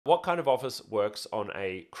what kind of office works on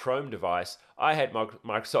a Chrome device? I hate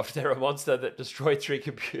Microsoft. They're a monster that destroyed 3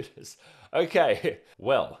 computers. Okay,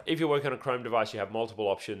 well, if you work on a Chrome device, you have multiple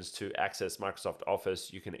options to access Microsoft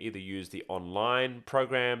Office. You can either use the online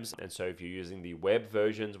programs, and so if you're using the web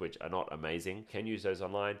versions, which are not amazing, you can use those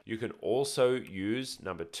online. You can also use,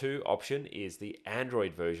 number 2 option is the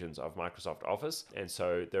Android versions of Microsoft Office, and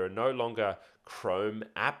so there are no longer Chrome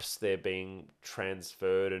apps. They're being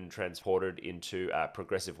transferred and transported into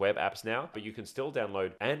progressive web apps now, but you can still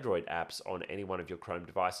download Android apps on any one of your Chrome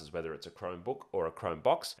devices, whether it's a Chromebook or a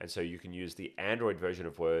Chromebox, and so you can use the Android version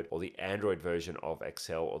of Word or the Android version of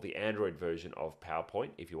Excel or the Android version of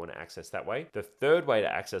PowerPoint if you want to access that way. The third way to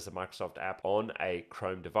access a Microsoft app on a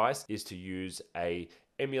Chrome device is to use a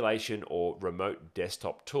emulation or remote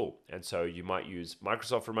desktop tool. And so you might use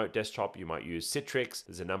Microsoft Remote Desktop, you might use Citrix.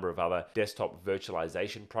 There's a number of other desktop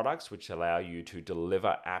virtualization products which allow you to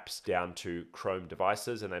deliver apps down to Chrome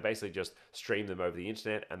devices, and they basically just stream them over the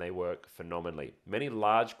internet and they work phenomenally. Many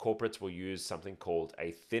large corporates will use something called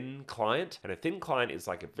a thin client, and a thin client is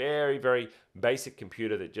like a very, very basic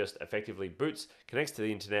computer that just effectively boots, connects to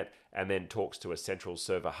the internet, and then talks to a central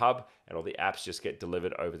server hub, and all the apps just get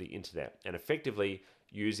delivered over the internet. And effectively,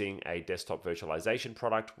 using a desktop virtualization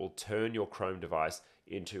product will turn your Chrome device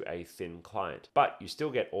into a thin client. But you still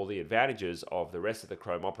get all the advantages of the rest of the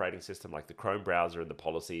Chrome operating system, like the Chrome browser and the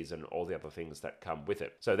policies and all the other things that come with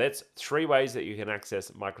it. So that's 3 ways that you can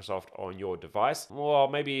access Microsoft on your device. Or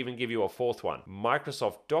maybe even give you a 4th one.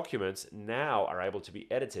 Microsoft documents now are able to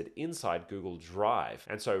be edited inside Google Drive.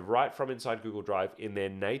 And so right from inside Google Drive in their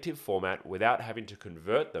native format, without having to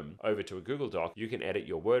convert them over to a Google Doc, you can edit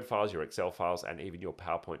your Word files, your Excel files, and even your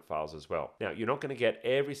PowerPoint files as well. Now, you're not going to get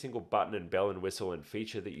every single button and bell and whistle and feature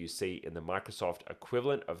that you see in the Microsoft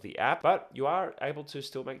equivalent of the app, but you are able to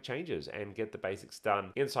still make changes and get the basics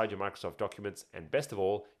done inside your Microsoft documents. And best of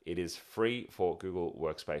all, it is free for Google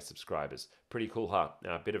Workspace subscribers. Pretty cool, huh?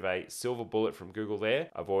 Now, a bit of a silver bullet from Google there,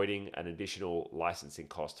 avoiding an additional licensing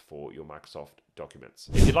cost for your Microsoft documents.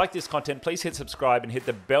 If you like this content, please hit subscribe and hit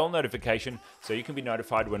the bell notification so you can be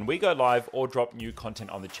notified when we go live or drop new content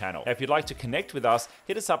on the channel. Now, if you'd like to connect with us,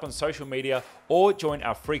 hit us up on social media or join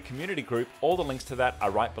our free community group. All the links to that are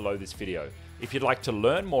right below this video. If you'd like to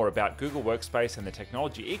learn more about Google Workspace and the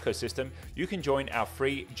technology ecosystem, you can join our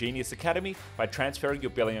free Genius Academy by transferring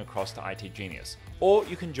your billing across to itGenius. Or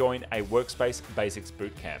you can join a Workspace Basics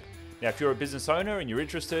Bootcamp. Now, if you're a business owner and you're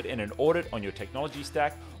interested in an audit on your technology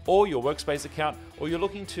stack or your Workspace account, or you're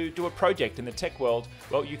looking to do a project in the tech world,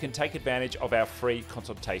 well, you can take advantage of our free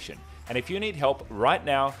consultation. And if you need help right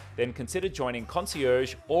now, then consider joining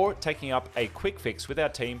Concierge or taking up a quick fix with our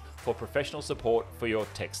team for professional support for your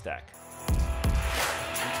tech stack.